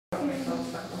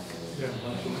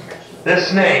This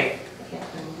snake,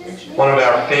 one of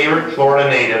our favorite Florida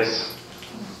natives,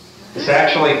 is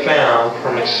actually found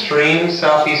from extreme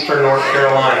southeastern North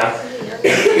Carolina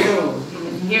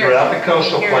throughout the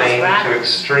coastal plain to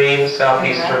extreme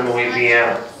southeastern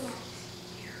Louisiana,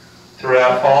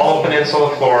 throughout all of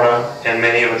Peninsula Florida and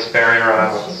many of its barrier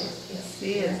islands.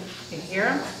 See it. You hear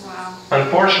him? Wow.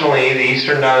 Unfortunately, the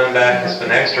eastern diamondback has been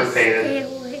extirpated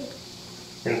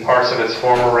in parts of its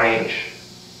former range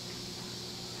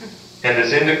and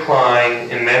is in decline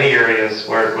in many areas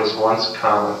where it was once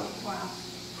common. Wow.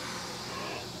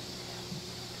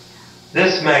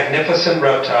 This magnificent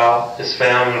reptile is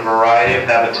found in a variety of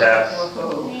habitats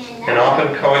and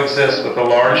often coexists with a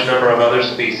large number of other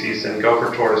species in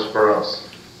gopher tortoise burrows.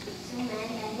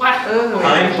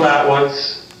 Pine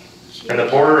flatwoods and the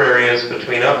border areas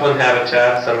between upland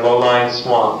habitats and low-lying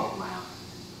swamp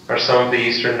are some of the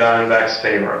eastern diamondback's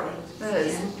favorite.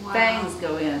 Those fangs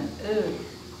go in. Ooh.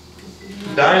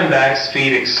 Diamondbacks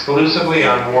feed exclusively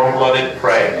on warm-blooded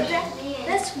prey,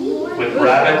 with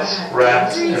rabbits,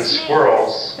 rats, and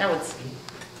squirrels That was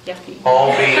yucky.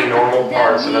 all being normal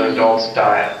parts of an adult's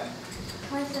diet.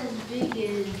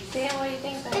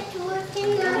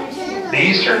 The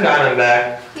eastern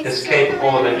diamondback is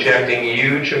capable of injecting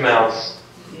huge amounts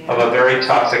of a very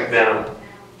toxic venom.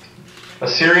 A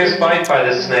serious bite by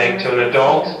this snake to an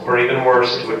adult, or even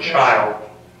worse, to a child,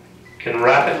 can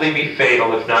rapidly be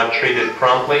fatal if not treated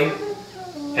promptly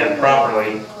and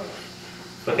properly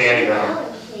with antivenom.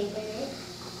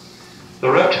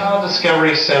 The Reptile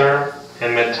Discovery Center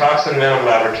and Midtoxin Venom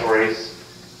Laboratories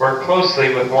work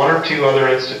closely with one or two other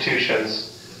institutions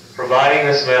providing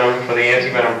this venom for the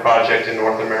Anti-Venom Project in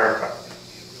North America.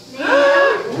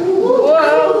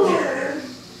 Whoa!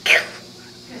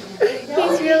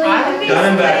 He's really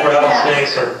Diamondback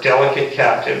rattlesnakes are delicate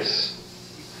captives.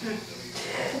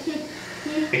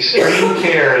 Extreme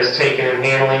care is taken in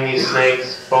handling these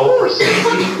snakes, both for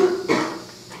safety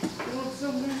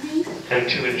and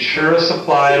to ensure a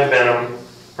supply of venom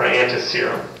for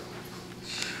antiserum.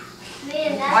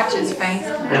 Watch his face.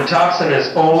 Midtoxin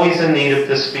is always in need of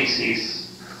this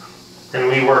species, and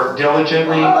we work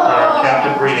diligently on our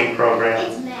captive breeding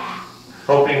program,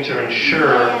 hoping to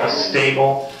ensure a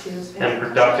stable and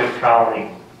productive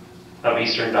colony of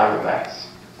eastern diamondbacks.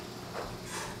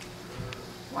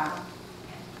 Wow.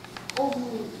 Oh,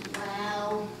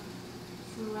 wow.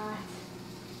 It's a lot.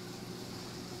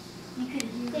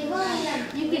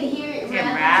 You could hear it Is it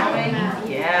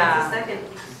rattling? Yeah.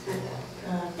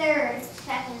 Third,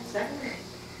 second.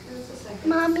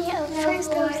 Mommy, at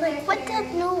first I was like, what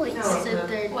that noise? No, the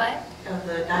third. What? Of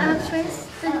the At first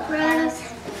the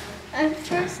grass. At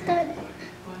first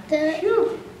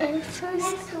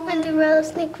when the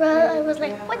rattlesnake rattled, I was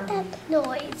like, what that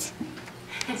noise?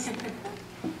 I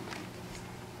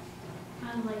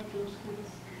like those things.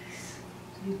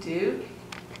 You do?